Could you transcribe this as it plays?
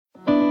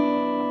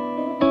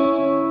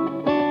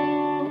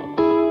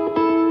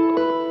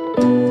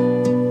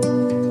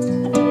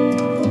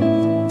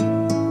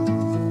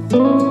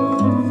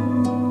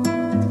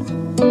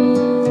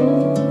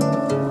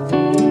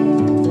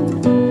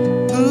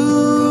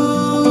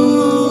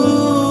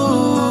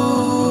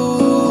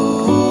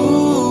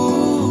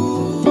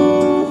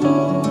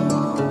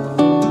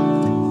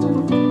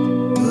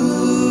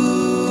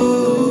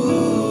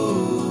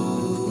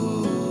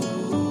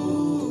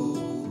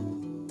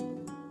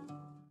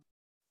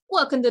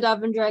Welcome to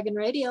Dove and Dragon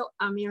Radio.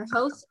 I'm your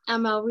host,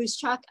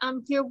 M.l.Ruscsak.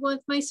 I'm here with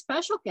my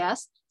special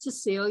guest,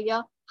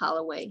 Cecelia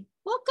Holloway.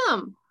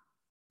 Welcome.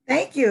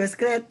 Thank you. It's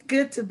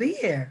good to be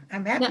here.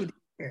 I'm happy to be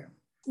here.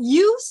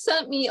 You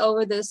sent me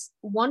over this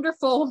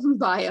wonderful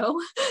bio,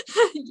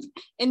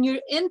 and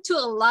you're into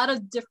a lot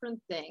of different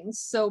things.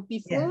 So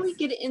before we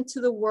get into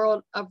the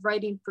world of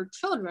writing for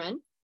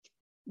children,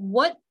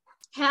 what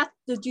path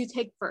did you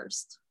take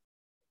first?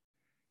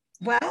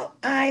 Well,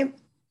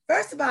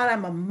 first of all,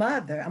 I'm a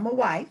mother. I'm a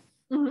wife.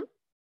 Mm-hmm.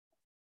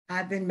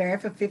 I've been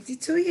married for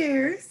 52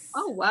 years.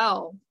 Oh,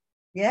 wow.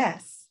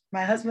 Yes.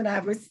 My husband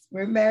and I,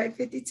 we're married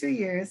 52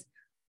 years.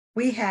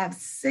 We have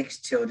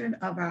 6 children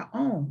of our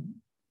own.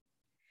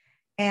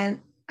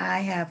 And I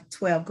have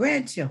 12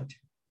 grandchildren.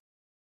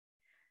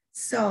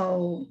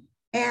 So,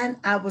 and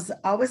I was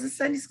always a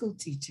Sunday school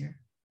teacher.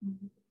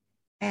 Mm-hmm.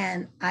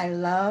 And I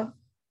love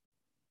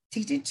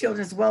teaching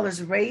children as well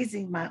as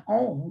raising my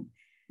own.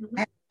 Mm-hmm. I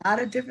had a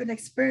lot of different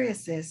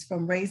experiences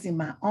from raising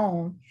my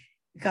own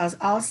because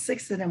all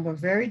 6 of them were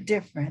very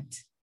different,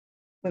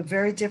 with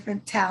very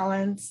different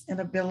talents and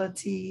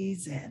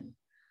abilities and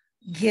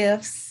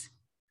gifts.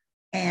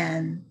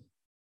 And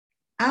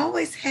I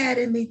always had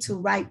in me to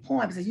write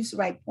poems. I used to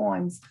write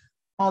poems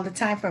all the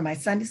time for my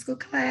Sunday school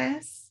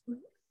class.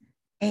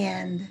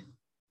 And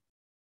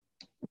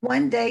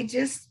one day,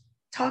 just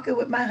talking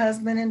with my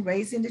husband and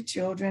raising the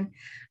children,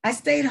 I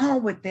stayed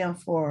home with them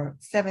for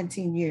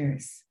 17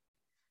 years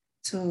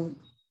to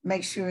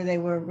make sure they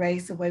were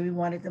raised the way we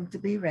wanted them to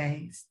be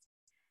raised.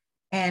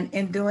 And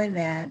in doing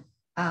that,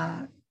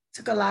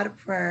 took a lot of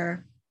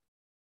prayer,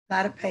 a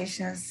lot of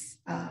patience.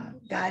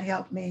 God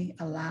helped me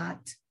a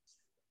lot.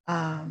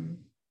 And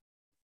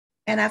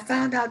I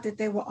found out that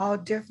they were all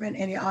different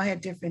and they all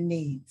had different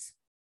needs.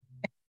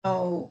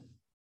 So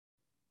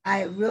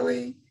I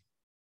really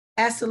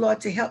asked the Lord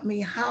to help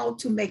me how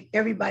to make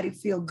everybody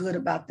feel good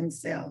about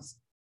themselves.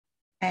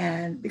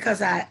 And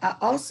because I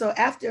also,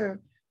 after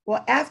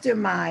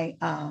my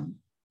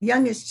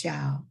youngest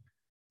child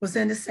was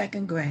in the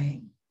 2nd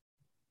grade,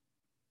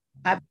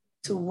 I went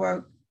to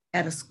work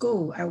at a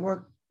school. I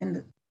worked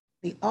in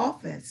the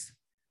office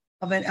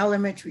of an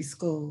elementary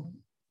school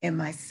in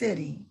my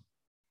city.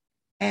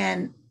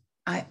 And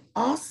I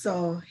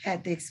also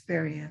had the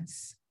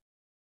experience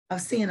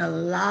of seeing a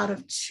lot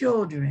of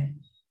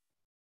children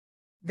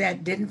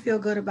that didn't feel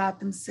good about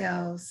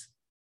themselves,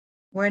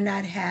 were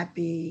not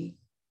happy,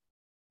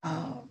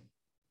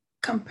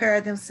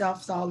 compare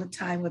themselves all the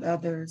time with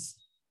others.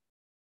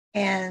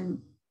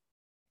 And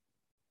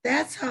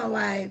that's how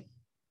I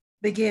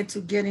began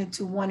to get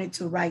into wanting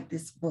to write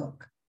this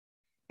book.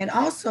 And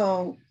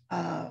also,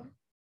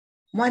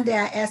 one day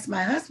I asked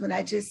my husband,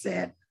 I just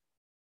said,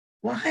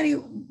 well, honey,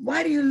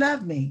 why do you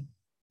love me?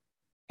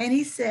 And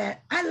he said,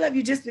 I love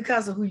you just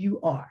because of who you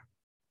are.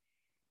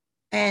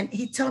 And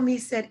he told me, he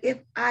said, if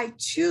I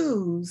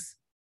choose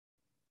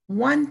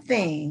one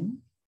thing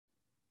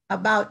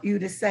about you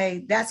to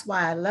say, that's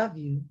why I love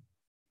you,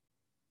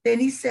 then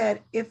he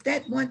said, if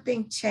that one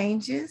thing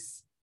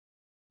changes,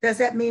 does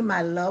that mean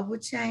my love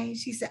would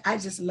change? He said, I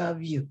just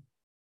love you.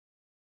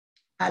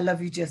 I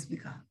love you just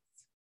because.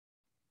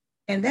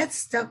 And that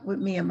stuck with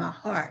me in my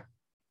heart.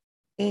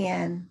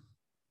 And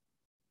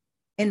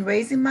in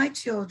raising my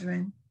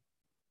children,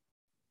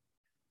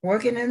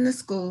 working in the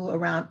school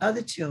around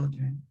other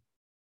children,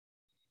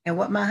 and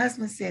what my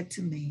husband said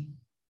to me,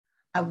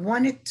 I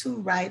wanted to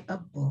write a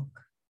book.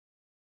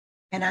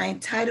 And I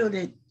entitled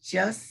it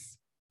Just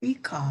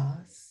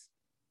Because,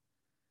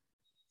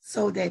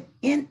 so that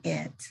in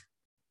it,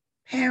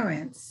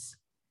 parents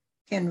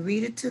can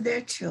read it to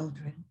their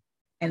children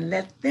and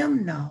let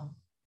them know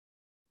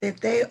that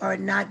they are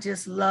not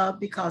just loved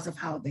because of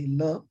how they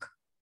look,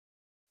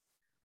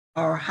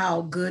 or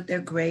how good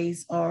their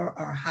grades are,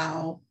 or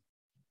how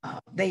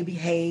they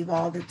behave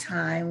all the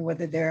time,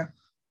 whether they're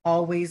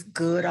always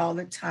good all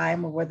the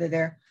time, or whether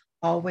they're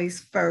always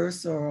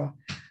first, or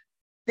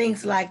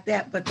things like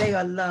that, but they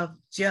are loved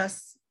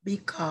just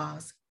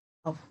because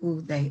of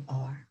who they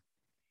are.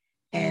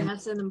 And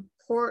that's an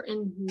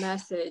important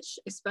message,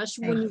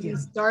 especially when you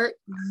start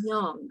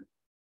young.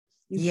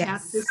 You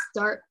have to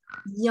start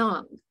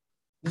young.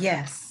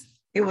 Yes,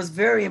 it was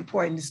very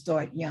important to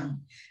start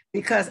young,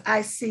 because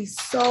I see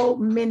so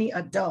many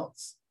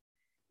adults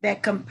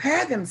that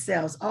compare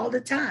themselves all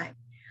the time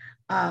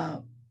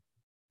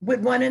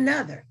with one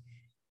another.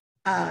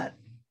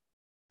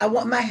 I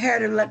want my hair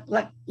to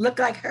look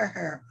like her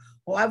hair,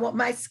 or I want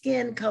my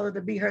skin color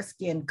to be her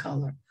skin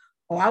color,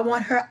 or I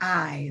want her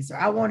eyes, or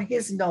I want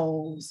his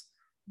nose,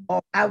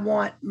 or I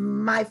want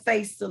my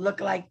face to look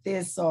like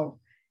this, or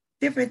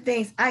different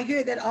things. I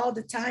hear that all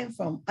the time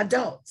from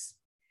adults.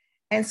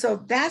 And so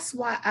that's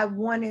why I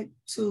wanted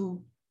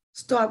to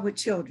start with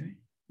children.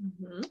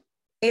 Mm-hmm.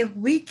 If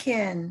we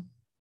can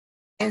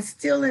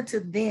instill into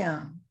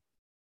them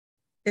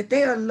that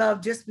they are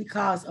loved just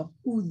because of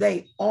who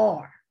they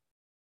are,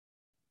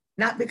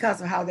 not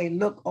because of how they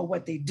look or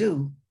what they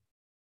do,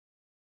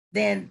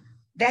 then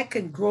that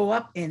can grow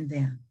up in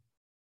them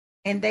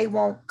and they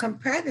won't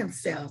compare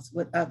themselves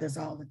with others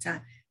all the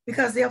time,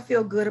 because they'll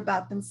feel good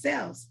about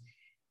themselves.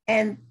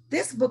 And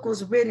this book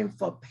was written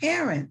for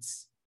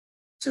parents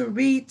to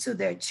read to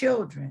their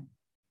children.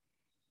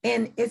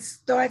 And it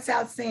starts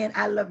out saying,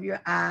 I love your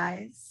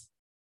eyes.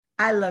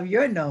 I love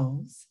your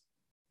nose.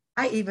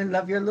 I even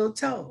love your little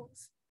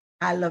toes.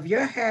 I love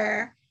your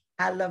hair.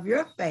 I love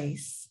your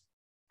face.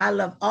 I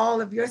love all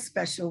of your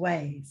special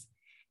ways.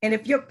 And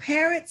if your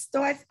parent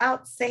starts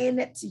out saying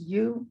that to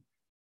you,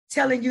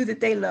 telling you that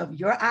they love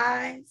your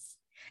eyes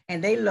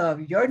and they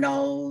love your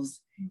nose,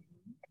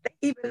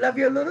 they even love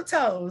your little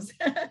toes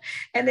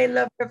and they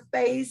love your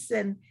face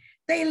and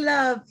they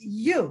love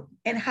you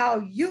and how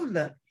you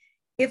look.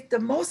 If the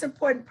most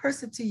important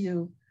person to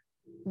you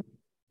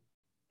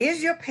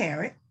is your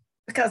parent,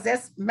 because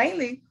that's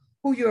mainly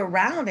who you're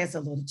around as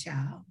a little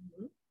child,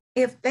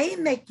 if they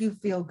make you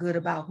feel good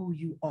about who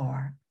you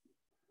are,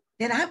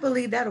 then I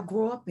believe that'll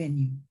grow up in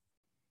you,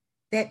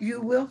 that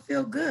you will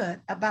feel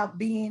good about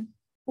being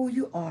who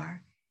you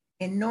are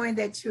and knowing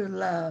that you're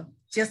loved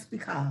just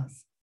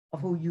because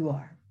of who you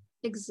are.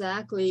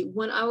 Exactly.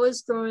 When I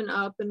was growing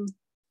up and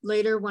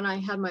later when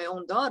I had my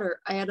own daughter,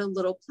 I had a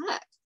little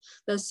plaque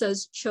that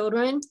says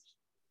children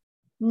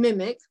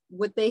mimic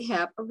what they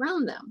have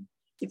around them.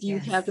 If you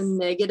have the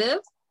negative,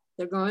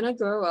 they're going to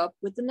grow up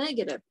with the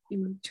negative. If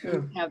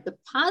you have the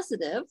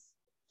positive,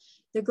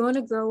 they're going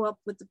to grow up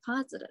with the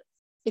positive.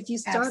 If you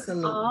start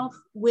off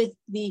with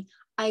the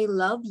I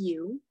love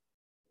you,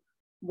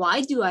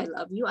 why do I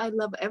love you? I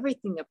love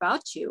everything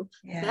about you.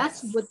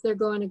 That's what they're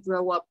going to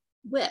grow up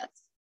with.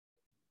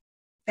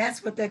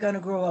 That's what they're going to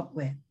grow up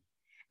with.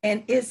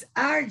 And it's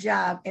our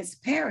job as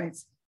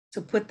parents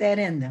to put that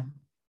in them.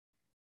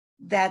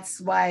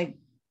 That's why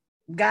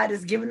God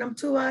has given them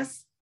to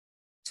us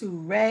to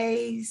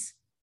raise,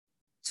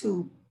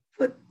 to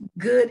put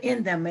good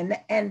in them.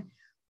 And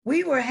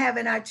we were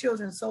having our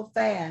children so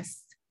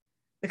fast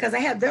because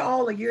they're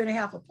all a year and a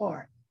half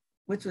apart,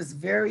 which was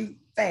very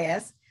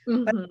fast.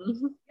 Mm-hmm. But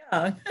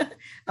young.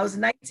 I was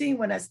 19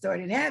 when I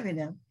started having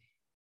them.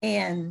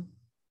 And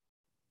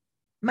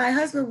my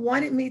husband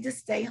wanted me to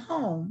stay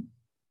home.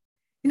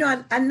 You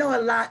know, I know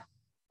a lot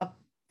of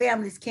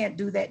families can't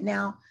do that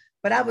now,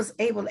 but I was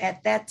able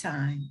at that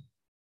time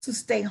to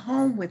stay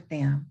home with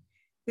them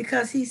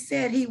because he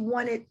said he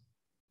wanted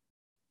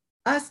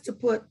us to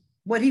put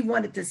what he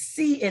wanted to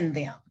see in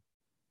them.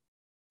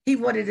 He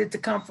wanted it to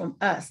come from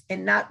us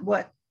and not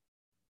what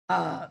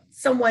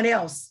someone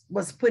else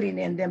was putting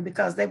in them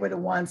because they were the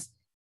ones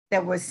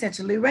that were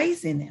essentially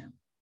raising them.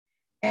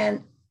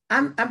 And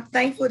I'm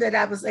thankful that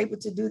I was able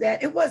to do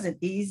that. It wasn't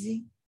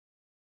easy.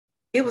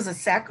 It was a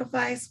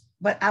sacrifice,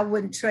 but I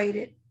wouldn't trade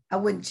it. I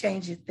wouldn't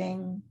change a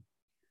thing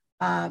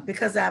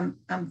because I'm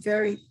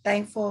very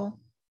thankful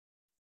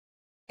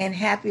and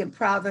happy and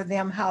proud of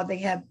them, how they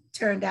have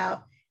turned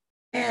out.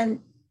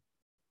 And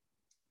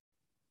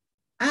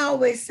I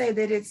always say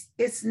that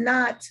it's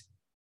not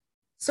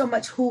so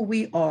much who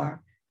we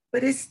are,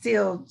 but it's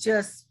still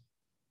just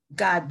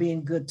God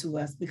being good to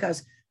us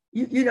because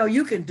you know,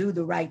 you can do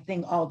the right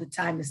thing all the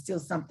time and still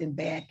something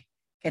bad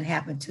can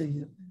happen to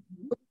you.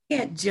 You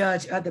can't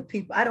judge other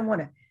people. I don't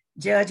want to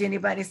judge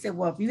anybody and say,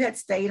 well, if you had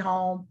stayed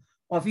home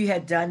or if you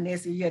had done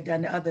this or you had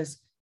done the others,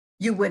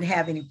 you wouldn't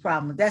have any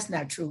problem. That's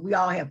not true. We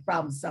all have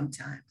problems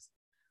sometimes.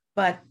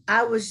 But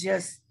I was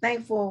just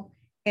thankful.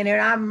 And in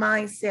our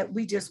mindset,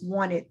 we just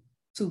wanted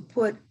to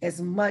put as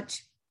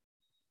much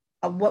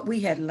of what we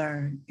had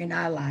learned in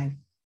our life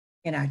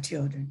in our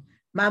children.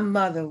 My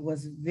mother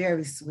was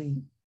very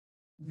sweet,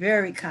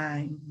 very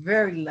kind,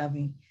 very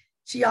loving.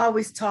 She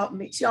always told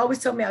me I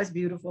was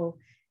beautiful.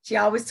 She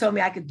always told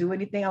me I could do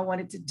anything I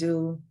wanted to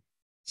do.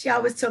 She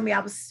always told me I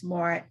was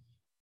smart.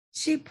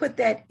 She put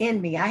that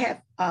in me. I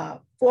have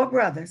 4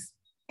 brothers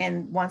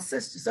and 1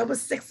 sister. So it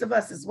was 6 of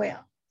us as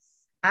well.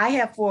 I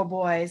have 4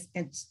 boys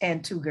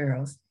and 2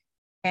 girls.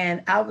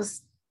 And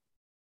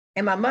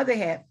my mother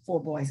had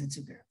 4 boys and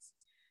 2 girls.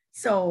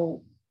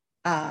 So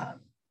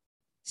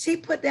she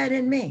put that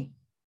in me.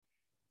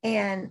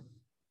 And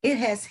it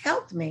has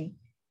helped me.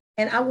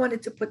 And I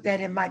wanted to put that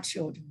in my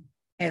children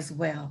as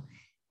well.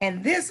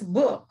 And this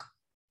book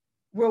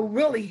will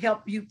really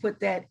help you put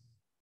that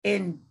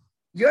in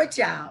your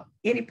child,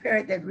 any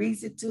parent that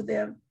reads it to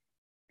them,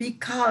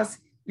 because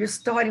you're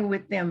starting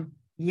with them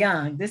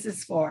young. This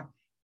is for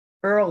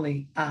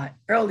early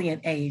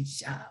in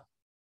age,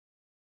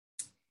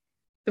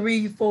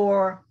 3,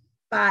 4,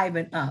 5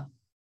 and up.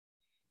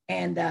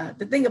 And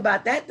the thing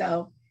about that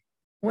though,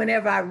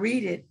 whenever I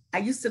read it, I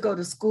used to go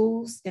to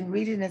schools and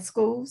read it in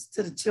schools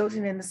to the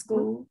children in the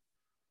school.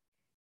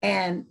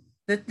 And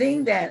the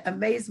thing that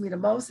amazed me the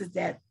most is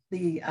that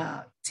the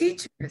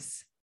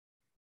teachers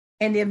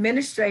and the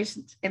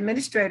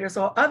administrators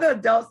or other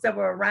adults that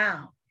were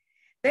around,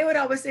 they would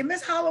always say,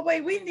 Miss Holloway,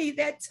 we need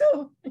that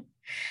too.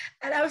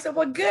 And I would say,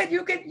 well, good,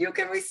 you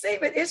can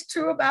receive it. It's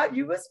true about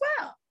you as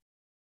well.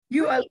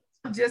 You are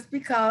loved just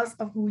because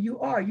of who you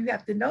are. You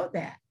have to know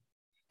that.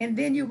 And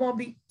then you won't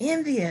be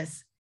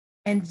envious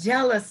and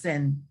jealous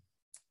and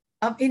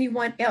of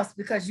anyone else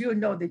because you'll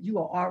know that you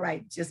are all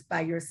right just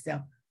by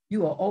yourself.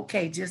 You are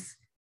okay just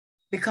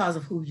because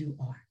of who you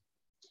are.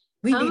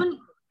 We need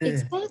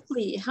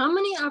exactly. How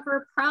many of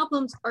our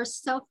problems are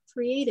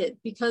self-created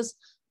because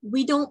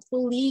we don't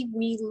believe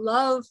we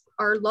love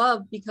our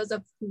love because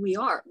of who we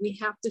are. We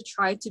have to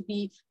try to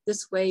be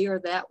this way or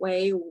that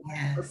way, or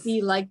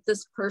be like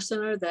this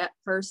person or that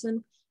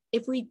person.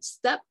 If we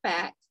step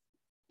back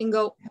and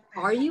go,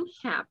 are you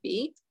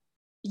happy?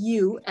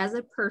 You as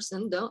a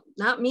person,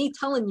 not me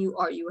telling you,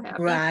 are you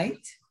happy?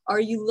 Right.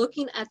 Are you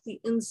looking at the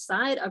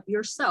inside of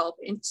yourself,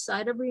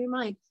 inside of your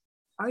mind?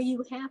 Are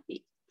you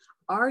happy?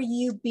 Are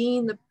you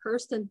being the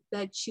person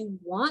that you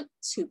want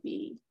to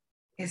be?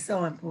 It's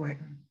so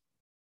important.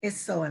 It's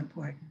so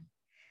important.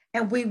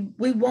 And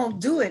we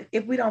won't do it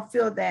if we don't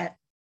feel that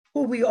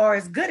who we are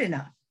is good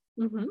enough.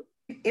 Mm-hmm.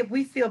 If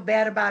we feel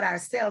bad about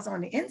ourselves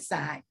on the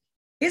inside,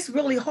 it's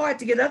really hard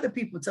to get other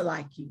people to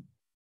like you.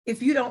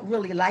 If you don't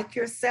really like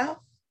yourself,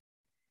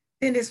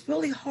 then it's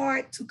really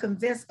hard to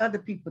convince other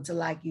people to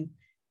like you,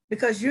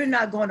 because you're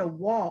not going to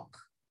walk,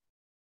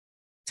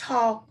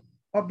 talk,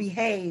 or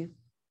behave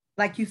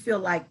like you feel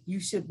like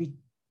you should be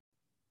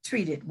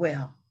treated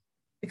well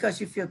because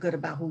you feel good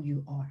about who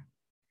you are.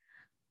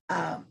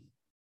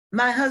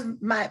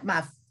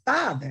 My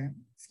father,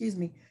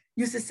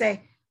 used to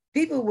say,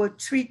 people will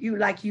treat you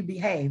like you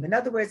behave. In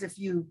other words, if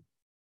you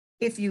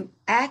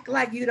act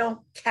like you don't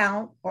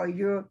count or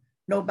you're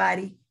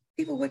nobody,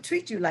 people will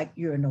treat you like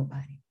you're a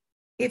nobody.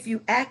 If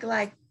you act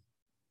like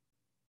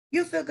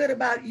you feel good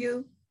about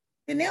you,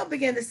 then they'll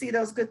begin to see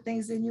those good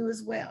things in you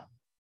as well.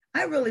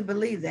 I really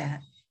believe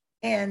that.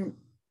 And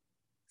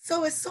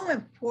so it's so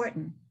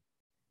important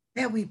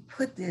that we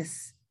put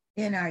this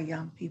in our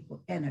young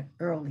people in an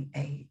early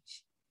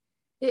age.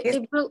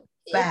 It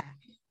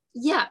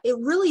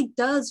really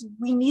does.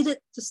 We need it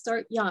to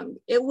start young.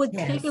 It would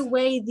take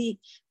away the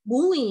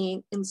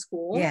bullying in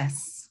school.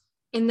 Yes.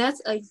 And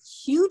that's a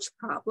huge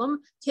problem.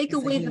 Take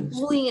away the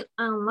bullying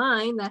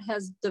online that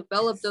has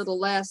developed over the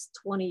last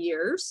 20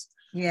 years.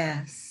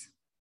 Yes.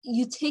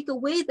 You take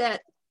away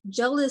that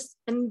jealous,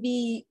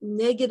 envy,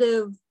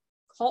 negative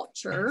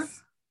culture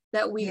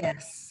that we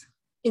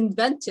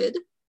invented.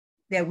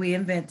 That we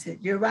invented.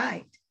 You're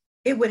right.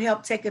 It would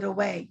help take it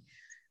away.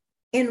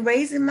 In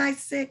raising my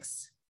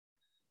 6,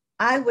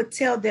 I would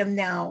tell them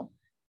now,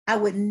 I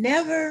would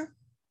never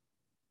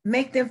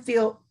make them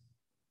feel,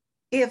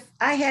 if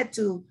I had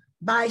to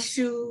buy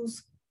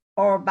shoes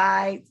or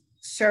buy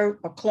shirt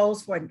or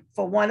clothes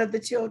for one of the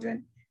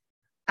children,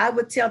 I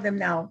would tell them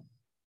now,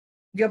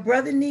 your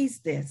brother needs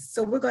this,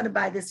 so we're going to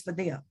buy this for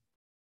them.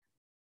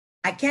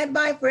 I can't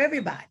buy it for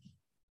everybody,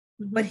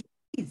 but he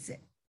needs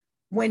it.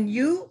 When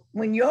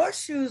your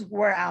shoes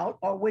wear out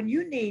or when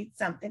you need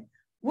something,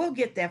 we'll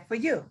get that for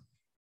you.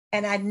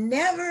 And I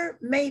never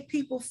made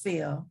people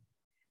feel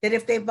that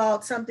if they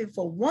bought something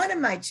for one of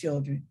my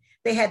children,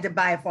 they had to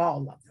buy it for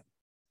all of them.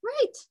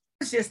 Right.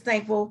 I was just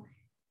thankful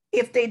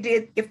if they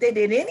did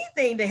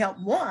anything to help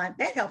one,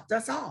 that helped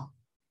us all.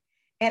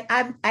 And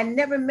I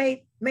never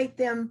made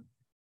them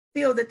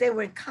feel that they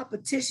were in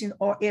competition,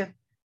 or if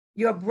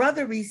your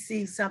brother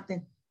received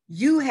something,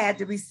 you had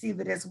to receive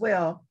it as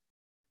well,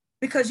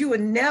 because you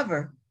would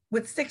never,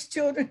 with 6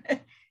 children,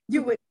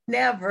 you would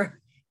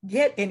never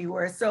get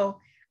anywhere. So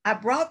I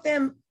brought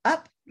them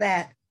up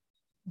that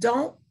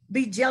don't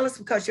be jealous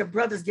because your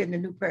brother's getting a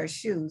new pair of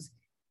shoes.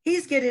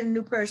 He's getting a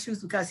new pair of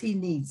shoes because he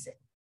needs it.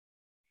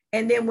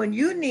 And then when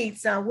you need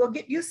some, we'll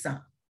get you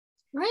some.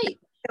 Right.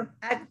 If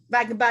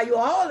I can buy you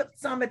all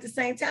some at the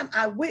same time,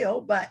 I will,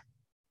 but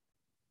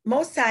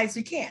most times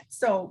you can't.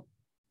 So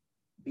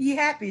be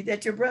happy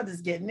that your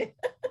brother's getting it.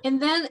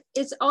 And then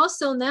it's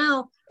also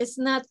now, it's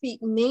not the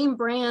name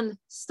brand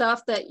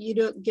stuff that you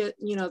don't get,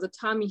 the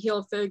Tommy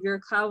Hilfiger,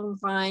 Calvin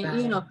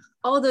Klein,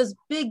 all those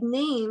big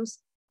names.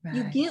 Right.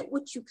 You get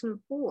what you can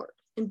afford,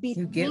 and be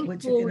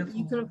thankful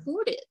you can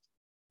afford it.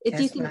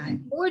 If you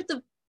can afford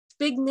the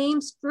big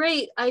names,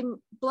 great.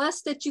 I'm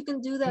blessed that you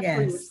can do that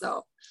for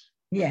yourself.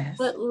 Yes.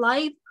 But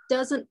life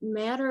doesn't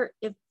matter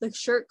if the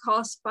shirt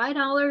costs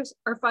 $5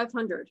 or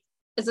 $500.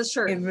 It's a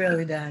shirt. It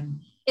really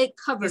doesn't. It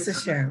covers. It's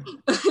a shirt.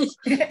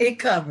 It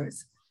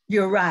covers.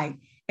 You're right.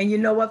 And you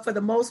know what? For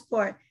the most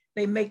part,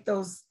 they make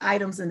those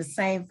items in the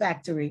same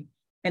factory,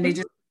 and they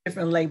just put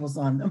different labels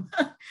on them.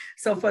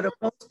 So for the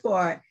most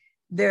part,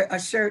 a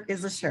shirt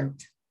is a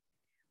shirt.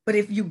 But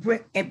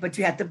but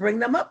you have to bring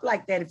them up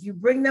like that. If you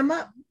bring them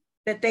up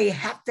that they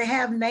have to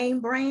have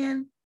name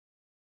brand,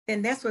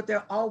 then that's what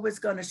they're always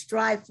going to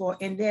strive for.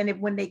 And then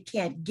when they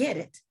can't get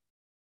it,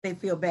 they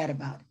feel bad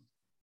about it.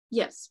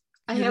 Yes.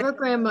 I have a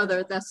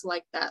grandmother that's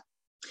like that.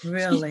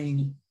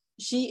 Really?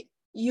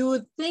 You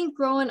would think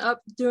growing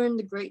up during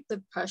the Great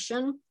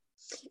Depression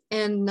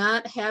and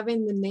not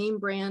having the name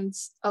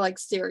brands like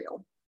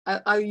cereal.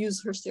 I'll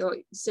use her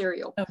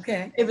cereal.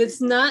 Okay. If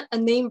it's not a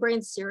name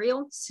brand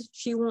cereal,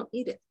 she won't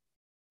eat it.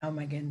 Oh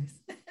my goodness.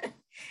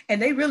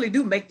 And they really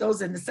do make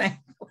those in the same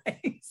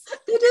place.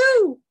 They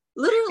do,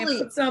 literally.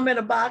 And put some in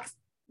a box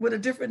with a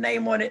different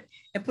name on it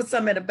and put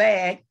some in a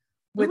bag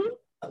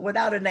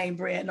without a name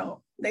brand on.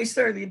 They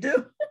certainly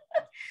do.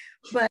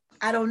 But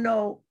I don't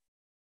know.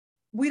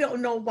 We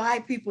don't know why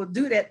people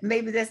do that.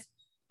 Maybe that's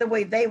the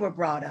way they were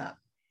brought up.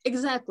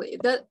 Exactly.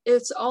 That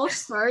it's all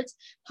starts.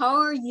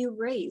 How are you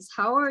raised?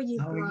 How are you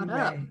brought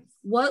up?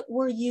 What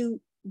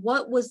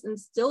was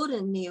instilled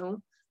in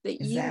you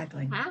that you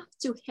have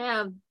to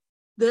have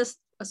this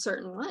a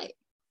certain way?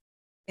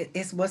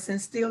 It's what's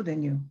instilled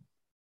in you.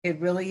 It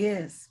really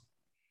is.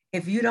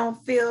 If you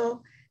don't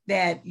feel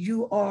that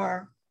you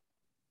are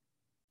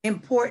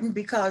important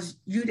because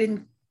you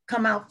didn't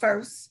come out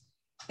first,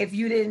 if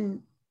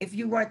you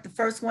weren't the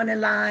first one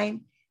in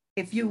line,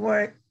 if you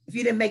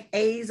didn't make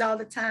A's all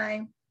the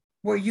time,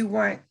 where you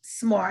weren't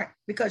smart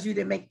because you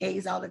didn't make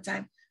A's all the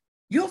time,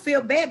 you'll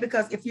feel bad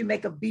because if you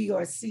make a B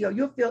or a C, or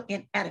you'll feel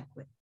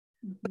inadequate.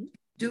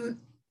 Mm-hmm.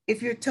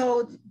 If you're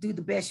told, do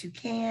the best you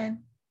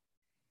can,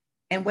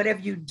 and whatever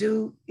you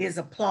do is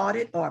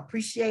applauded or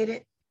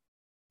appreciated,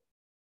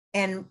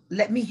 and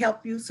let me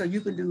help you so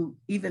you can do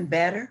even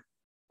better,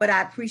 but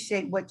I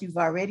appreciate what you've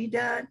already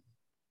done,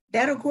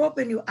 that'll grow up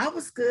in you. I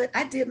was good,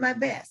 I did my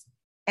best,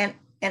 and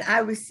I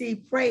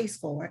received praise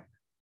for it,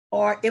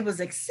 or it was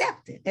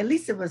accepted. At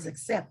least it was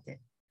accepted.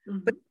 Mm-hmm.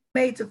 But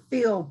made to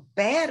feel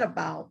bad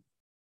about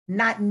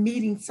not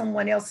meeting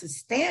someone else's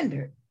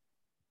standard,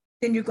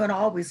 then you're going to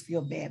always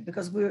feel bad,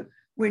 because we're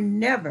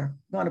never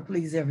going to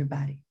please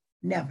everybody.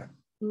 Never.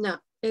 No,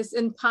 it's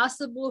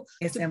impossible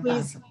to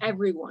please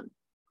everyone.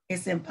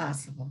 It's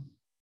impossible.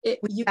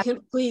 You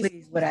can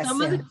please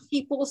some of the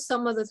people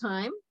some of the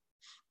time,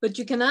 but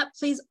you cannot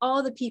please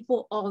all the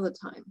people all the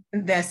time.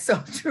 That's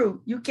so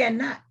true. You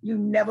cannot. You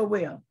never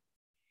will.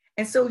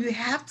 And so you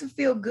have to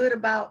feel good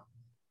about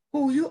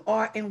who you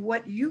are and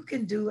what you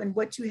can do and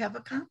what you have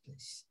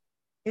accomplished.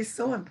 It's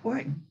so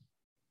important.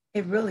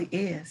 It really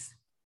is.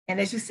 And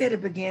as you said,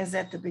 it begins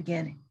at the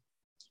beginning.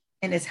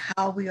 And it's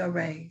how we are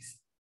raised.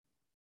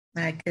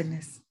 My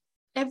goodness.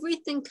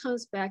 Everything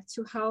comes back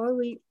to how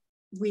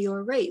we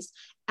are raised.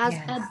 As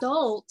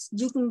adults,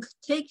 you can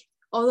take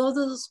all of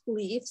those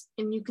beliefs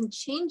and you can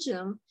change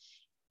them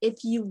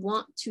if you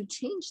want to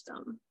change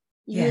them.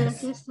 You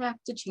just have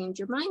to change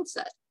your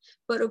mindset.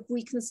 But if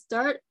we can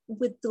start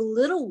with the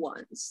little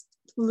ones,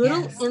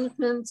 little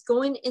infants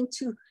going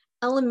into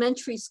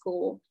elementary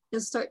school,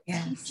 and start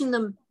teaching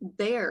them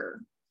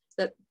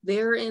that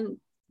they're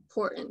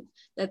important,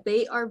 that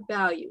they are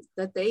valued,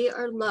 that they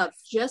are loved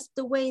just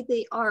the way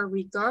they are,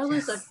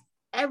 regardless of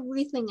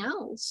everything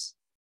else,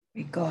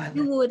 we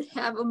would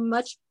have a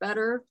much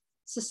better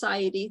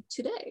society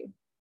today.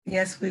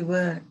 Yes, we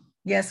would.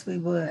 Yes, we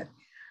would.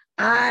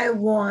 I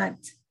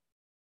want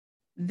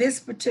this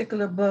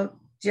particular book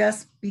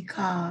just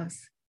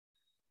because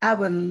I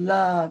would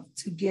love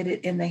to get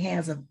it in the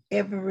hands of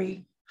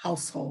every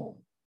household,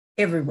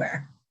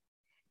 everywhere.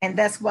 And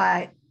that's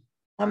why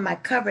on my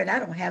cover, and I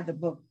don't have the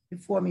book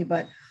before me,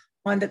 but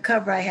on the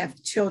cover, I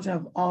have children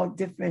of all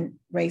different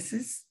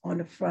races on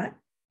the front.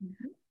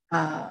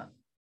 Mm-hmm.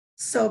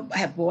 So I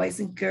have boys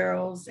and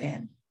girls,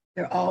 and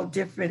they're all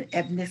different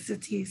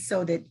ethnicities,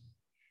 so that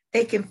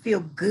they can feel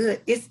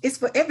good. It's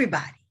for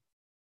everybody.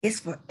 It's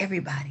for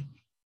everybody.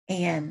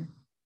 And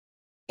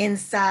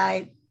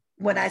inside,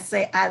 when I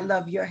say, I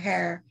love your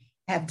hair,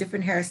 I have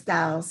different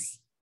hairstyles.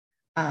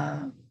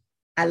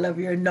 I love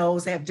your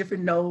nose, I have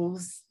different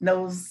noses.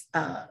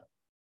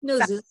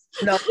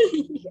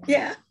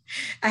 Yeah.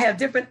 I have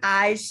different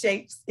eye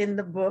shapes in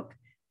the book.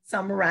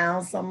 Some are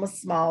round, some are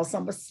small,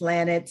 some are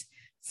slanted,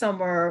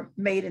 some are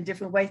made in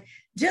different ways.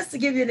 Just to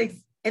give you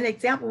an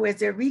example, where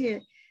they're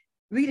reading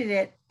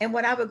it, and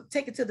when I would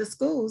take it to the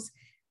schools,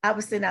 I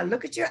would say, now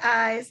look at your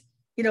eyes,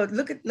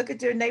 look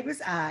at your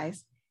neighbor's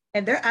eyes,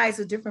 and their eyes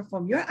are different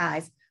from your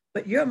eyes,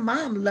 but your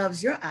mom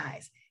loves your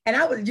eyes. And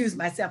I would use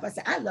myself, I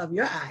said, I love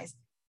your eyes,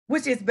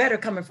 which is better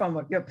coming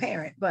from your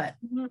parent, but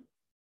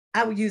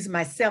I would use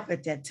myself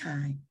at that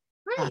time.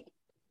 Right.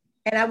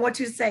 And I want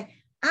you to say,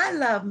 I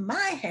love my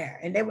hair.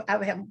 And I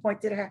would have them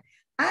point to their hair.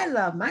 I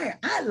love my hair.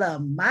 I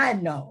love my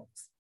nose.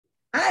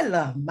 I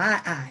love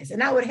my eyes.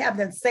 And I would have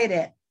them say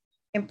that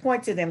and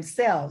point to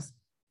themselves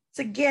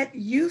to get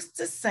used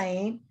to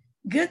saying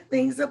good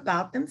things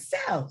about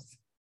themselves.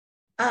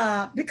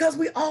 Because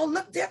we all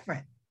look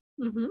different.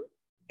 Mm-hmm.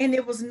 And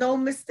it was no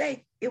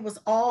mistake. It was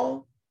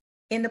all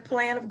in the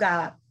plan of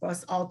God for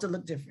us all to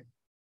look different.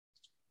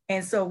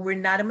 And so we're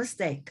not a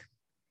mistake.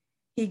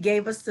 He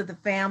gave us to the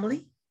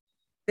family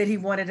that he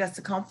wanted us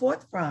to come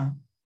forth from,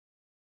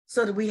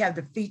 so that we have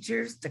the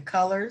features, the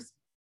colors,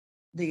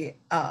 the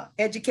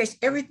education,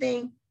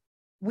 everything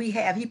we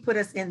have. He put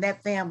us in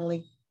that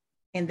family,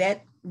 in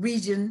that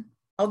region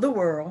of the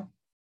world,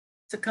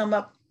 to come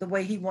up the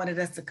way he wanted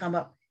us to come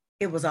up.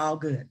 It was all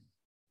good.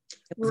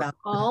 We're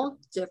all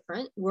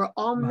different. We're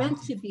all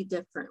meant to be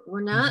different.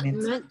 We're not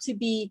meant to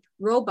be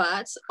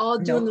robots, all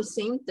doing the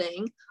same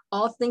thing,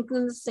 all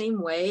thinking the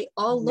same way,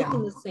 all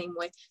looking the same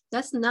way.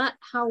 That's not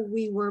how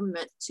we were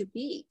meant to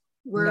be.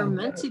 We're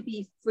meant to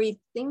be free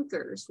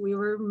thinkers. We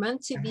were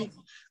meant to be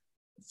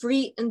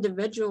free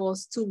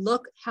individuals, to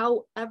look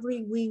however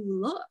we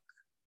look.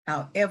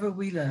 However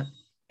we look.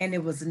 And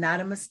it was not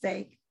a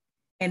mistake.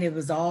 And it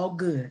was all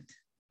good.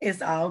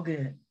 It's all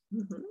good.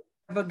 Mm-hmm.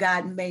 Whatever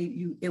God made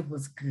you, it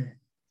was good.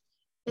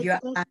 Your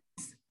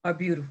eyes are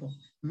beautiful.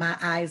 My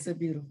eyes are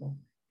beautiful.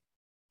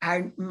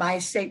 my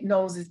shaped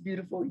nose is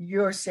beautiful.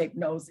 Your shaped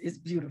nose is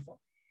beautiful.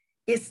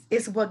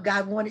 It's what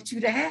God wanted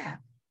you to have.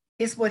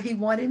 It's what he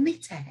wanted me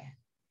to have.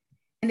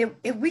 And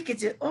if we could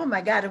just, oh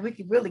my God, if we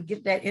could really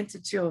get that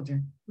into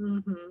children.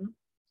 Mm-hmm.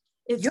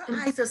 Your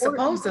eyes are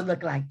supposed to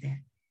look like that.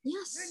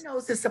 Yes. Your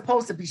nose is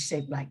supposed to be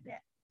shaped like that.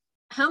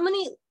 How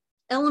many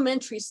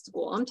elementary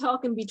school, I'm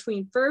talking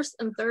between 1st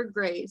and 3rd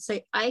grade,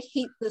 say, I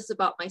hate this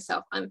about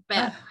myself. I'm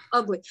fat,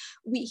 ugly.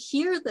 We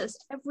hear this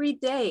every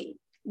day.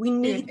 We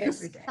need to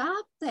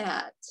stop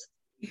that.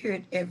 You hear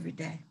it every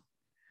day.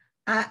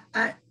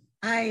 I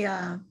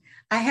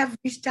have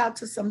reached out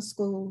to some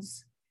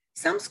schools.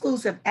 Some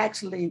schools have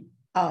actually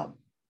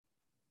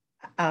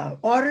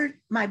ordered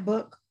my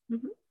book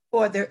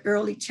for their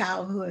early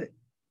childhood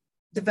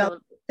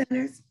development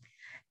centers.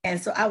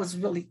 And so I was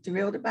really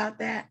thrilled about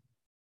that.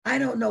 I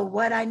don't know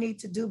what I need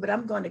to do, but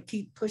I'm going to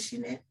keep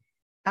pushing it.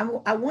 I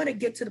want to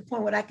get to the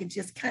point where I can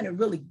just kind of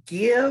really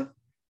give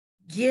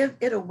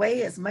it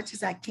away as much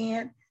as I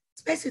can,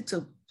 especially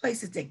to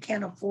places that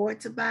can't afford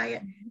to buy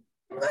it.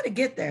 I'm going to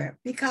get there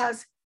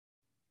because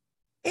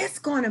it's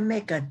going to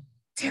make a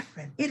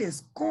difference. It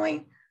is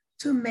going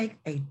to make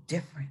a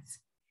difference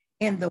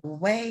in the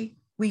way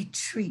we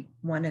treat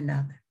one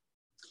another.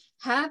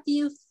 Have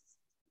you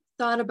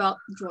thought about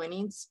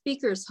joining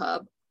Speakers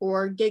Hub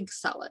or Gig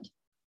Salad?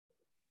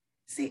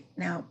 See,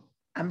 now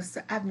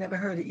I've never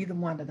heard of either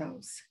one of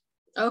those.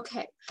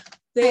 Okay.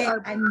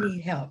 I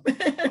need help in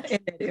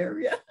that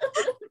area.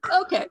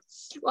 Okay.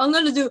 Well, I'm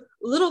going to do a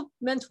little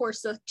mentor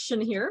section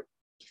here.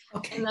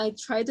 Okay. And I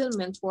try to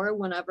mentor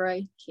whenever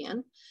I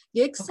can.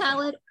 Gig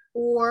Salad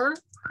or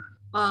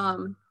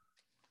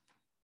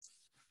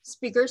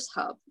Speakers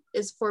Hub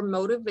is for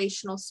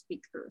motivational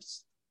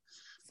speakers.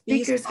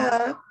 Speakers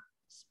Hub.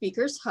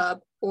 Speakers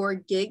Hub or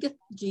Gig,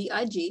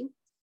 G-I-G,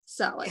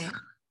 Salad. Okay.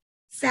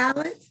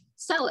 Salad?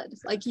 Salad,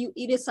 like you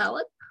eat a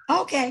salad.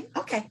 Okay,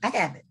 I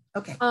have it.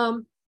 Okay.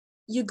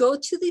 You go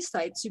to these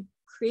sites, you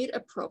create a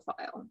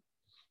profile.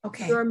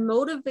 Okay. You're a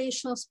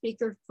motivational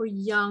speaker for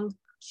young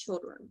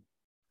children.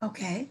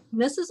 Okay.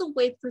 And this is a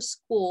way for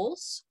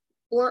schools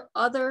or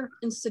other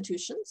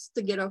institutions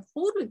to get a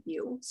hold of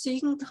you so you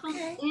can come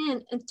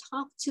in and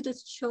talk to the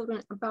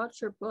children about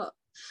your book.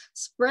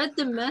 Spread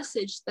the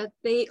message that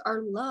they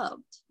are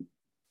loved.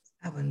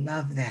 I would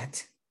love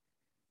that.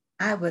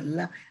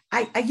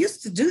 I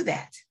used to do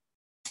that.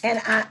 And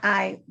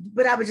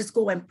but I would just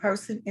go in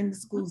person in the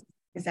schools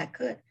as I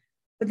could.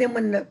 But then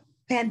when the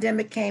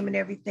pandemic came and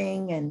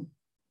everything and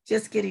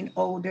just getting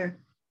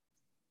older,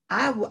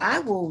 I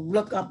will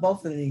look up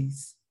both of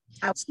these.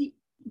 See,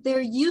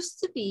 there used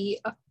to be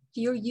a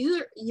few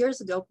years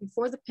ago,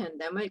 before the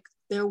pandemic,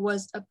 there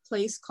was a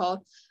place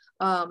called,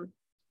 I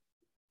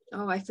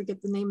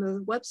forget the name of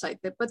the website,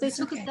 but they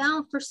took it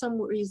down for some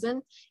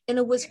reason, and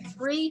it was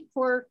free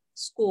for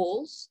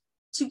schools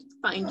to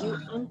find you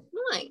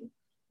online.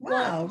 Wow,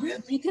 well,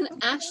 really? You can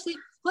actually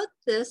put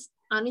this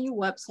on your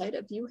website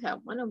if you have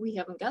one, and we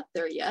haven't got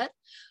there yet.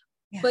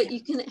 But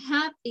you can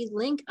have a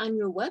link on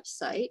your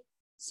website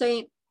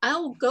saying,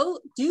 I'll go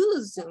do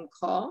a Zoom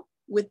call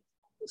with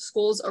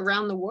schools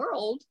around the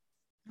world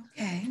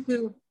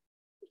to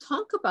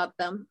talk about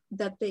them,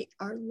 that they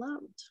are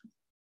loved.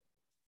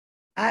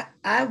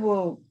 I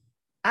will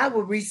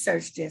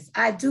research this.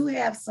 I do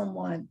have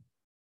someone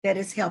that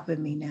is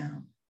helping me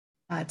now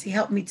to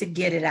help me to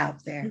get it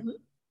out there.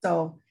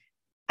 So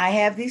I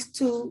have these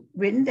two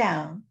written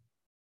down,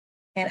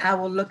 and I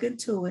will look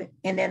into it,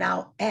 and then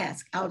I'll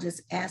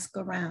just ask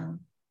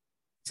around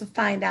to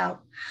find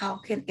out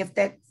if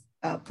that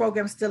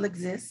program still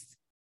exists,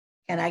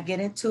 and I get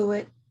into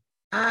it.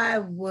 I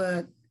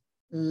would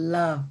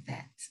love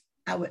that.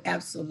 I would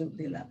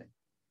absolutely love it.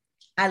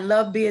 I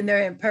love being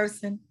there in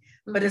person,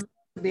 but it's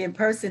to be in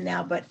person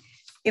now. But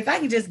if I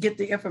can just get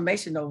the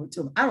information over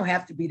to them, I don't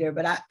have to be there,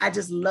 but I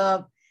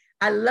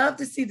love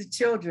to see the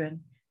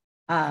children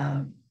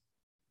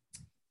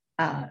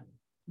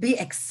be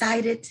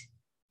excited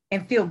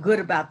and feel good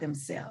about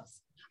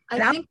themselves.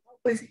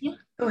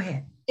 Go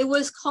ahead. It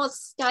was called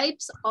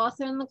Skype's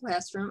Author in the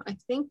Classroom. I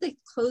think they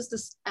closed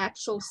this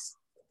actual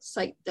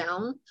site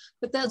down,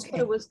 but that's what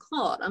it was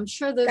called. I'm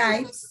sure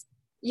there's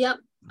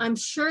I'm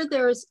sure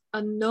there's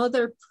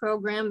another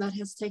program that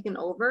has taken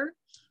over,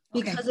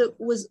 because it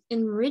was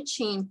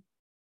enriching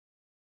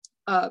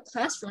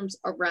classrooms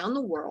around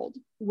the world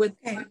with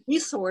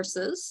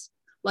resources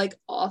like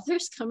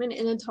authors coming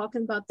in and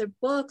talking about their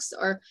books,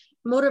 or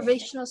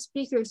motivational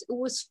speakers. It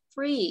was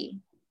free.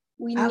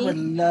 I would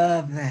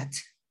love that.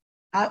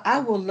 I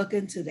will look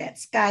into that.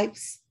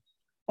 Skype's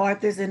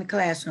Authors in the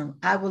Classroom.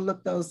 I will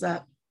look those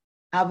up.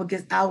 I will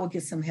get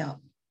some help.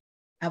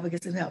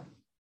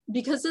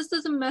 Because this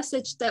is a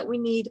message that we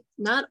need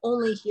not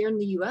only here in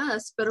the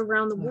US, but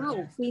around the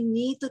world. We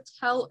need to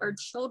tell our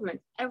children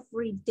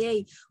every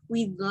day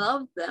we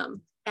love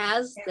them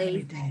as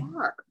they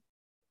are.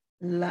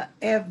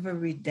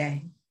 Every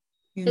day.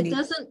 It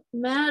doesn't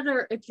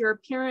matter if you're a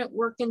parent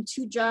working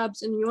 2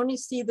 jobs and you only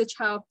see the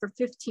child for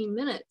 15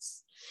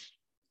 minutes.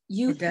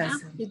 You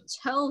have to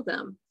tell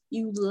them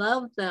you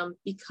love them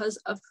because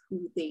of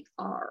who they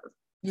are.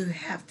 You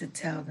have to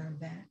tell them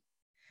that.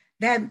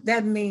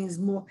 That means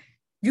more.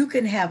 You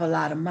can have a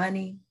lot of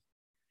money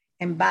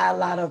and buy a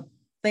lot of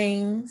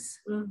things.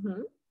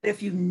 Mm-hmm. But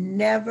if you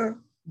never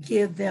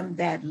give them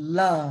that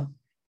love,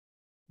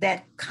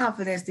 that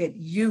confidence that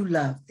you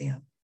love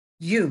them,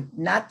 you,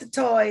 not the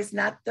toys,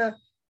 not the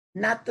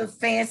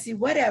fancy,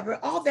 whatever,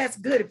 all that's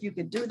good. If you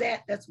can do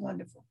that, that's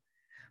wonderful.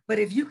 But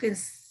if you can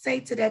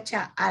say to that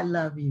child, I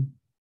love you,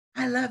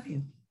 I love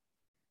you,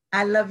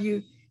 I love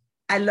you,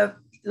 I love,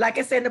 like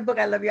I said in the book,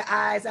 I love your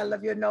eyes, I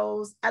love your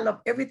nose, I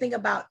love everything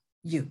about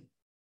you.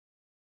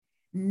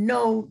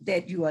 Know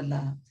that you are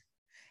loved.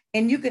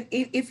 And you can,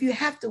 if you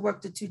have to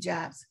work the 2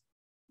 jobs,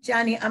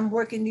 Johnny, I'm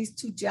working these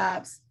 2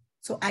 jobs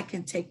so I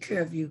can take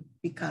care of you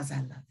because I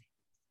love you.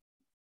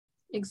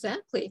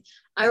 Exactly.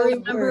 I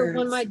remember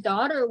when my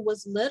daughter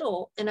was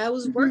little and I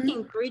was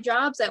working 3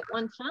 jobs at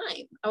one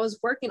time. I was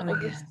working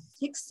over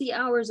 60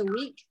 hours a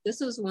week. This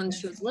was when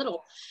she was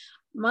little.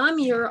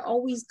 Mommy, you're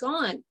always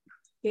gone.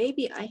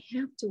 Baby, I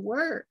have to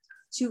work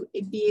to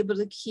be able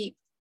to keep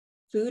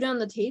food on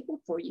the table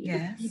for you,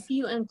 to keep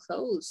you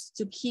enclosed,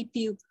 to keep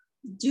you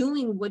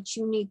doing what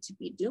you need to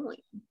be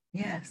doing.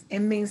 Yes, it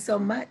means so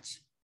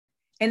much.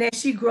 And as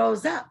she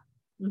grows up,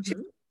 she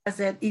does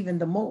that even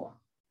the more,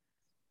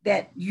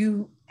 that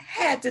you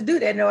had to do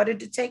that in order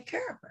to take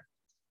care of her.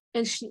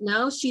 And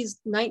now she's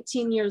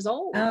 19 years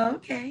old. Oh,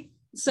 okay.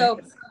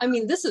 So, I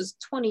mean, this is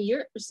 20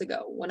 years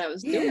ago when I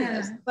was doing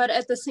this, but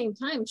at the same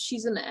time,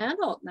 she's an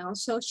adult now.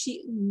 So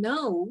she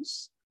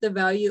knows the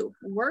value of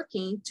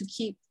working to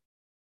keep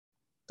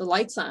the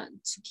lights on,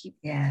 to keep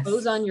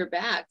clothes on your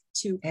back,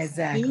 to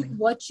do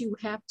what you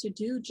have to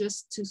do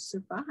just to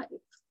survive.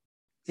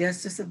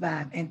 Just to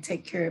survive and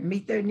take care,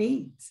 meet their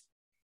needs.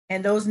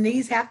 And those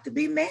needs have to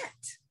be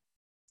met.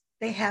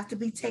 They have to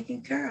be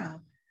taken care of.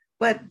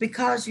 But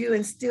because you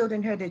instilled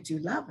in her that you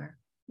love her,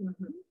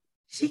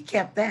 she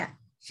kept that.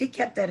 She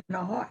kept that in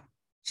her heart.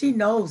 She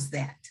knows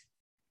that.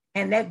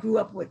 And that grew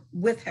up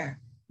with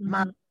her.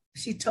 Mom,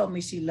 she told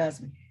me she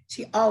loves me.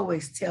 She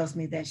always tells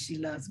me that she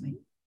loves me.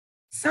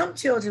 Some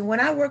children, when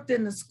I worked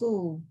in the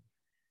school,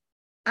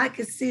 I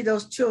could see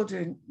those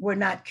children were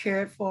not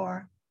cared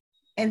for.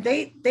 And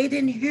they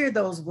didn't hear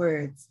those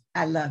words,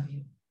 I love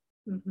you.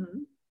 I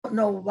don't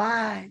know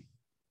why.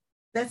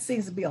 That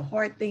seems to be a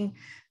hard thing.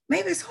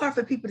 Maybe it's hard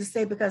for people to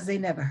say because they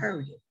never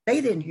heard it.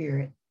 They didn't hear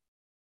it.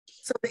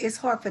 So it's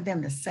hard for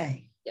them to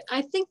say.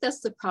 I think that's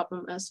the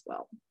problem as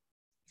well.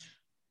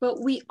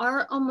 But we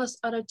are almost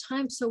out of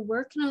time. So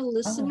where can our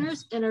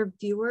listeners and our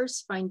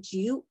viewers find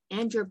you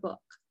and your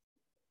book?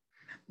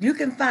 You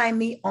can find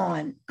me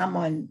I'm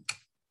on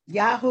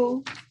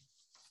Yahoo,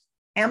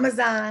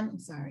 Amazon.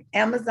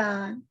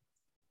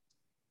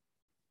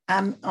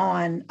 I'm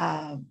on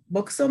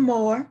Books or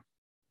More.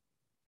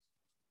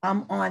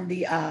 I'm on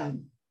the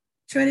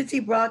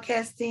Trinity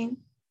Broadcasting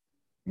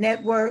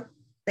Network.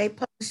 They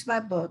publish my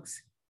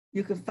books.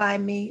 You can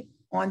find me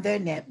on their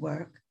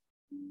network,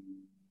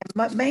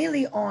 but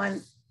mainly on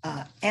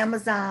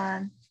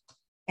Amazon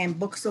and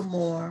Books or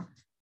More,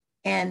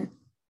 and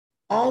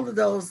all of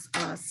those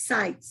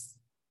sites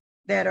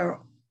that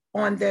are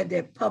on there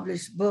that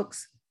publish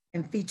books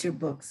and feature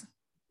books.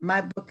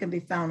 My book can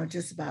be found on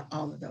just about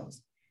all of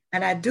those.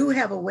 And I do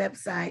have a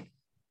website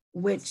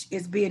which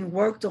is being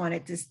worked on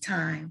at this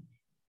time,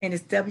 and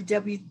it's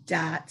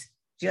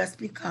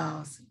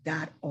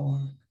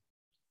www.justbecause.org.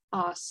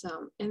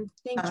 Awesome. And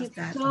thank you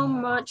so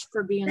much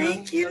for being on.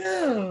 Thank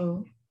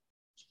you.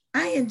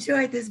 I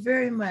enjoyed this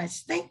very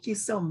much. Thank you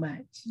so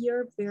much.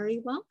 You're very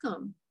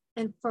welcome.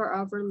 And for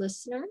our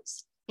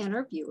listeners and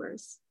our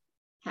viewers,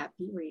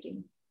 happy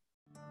reading.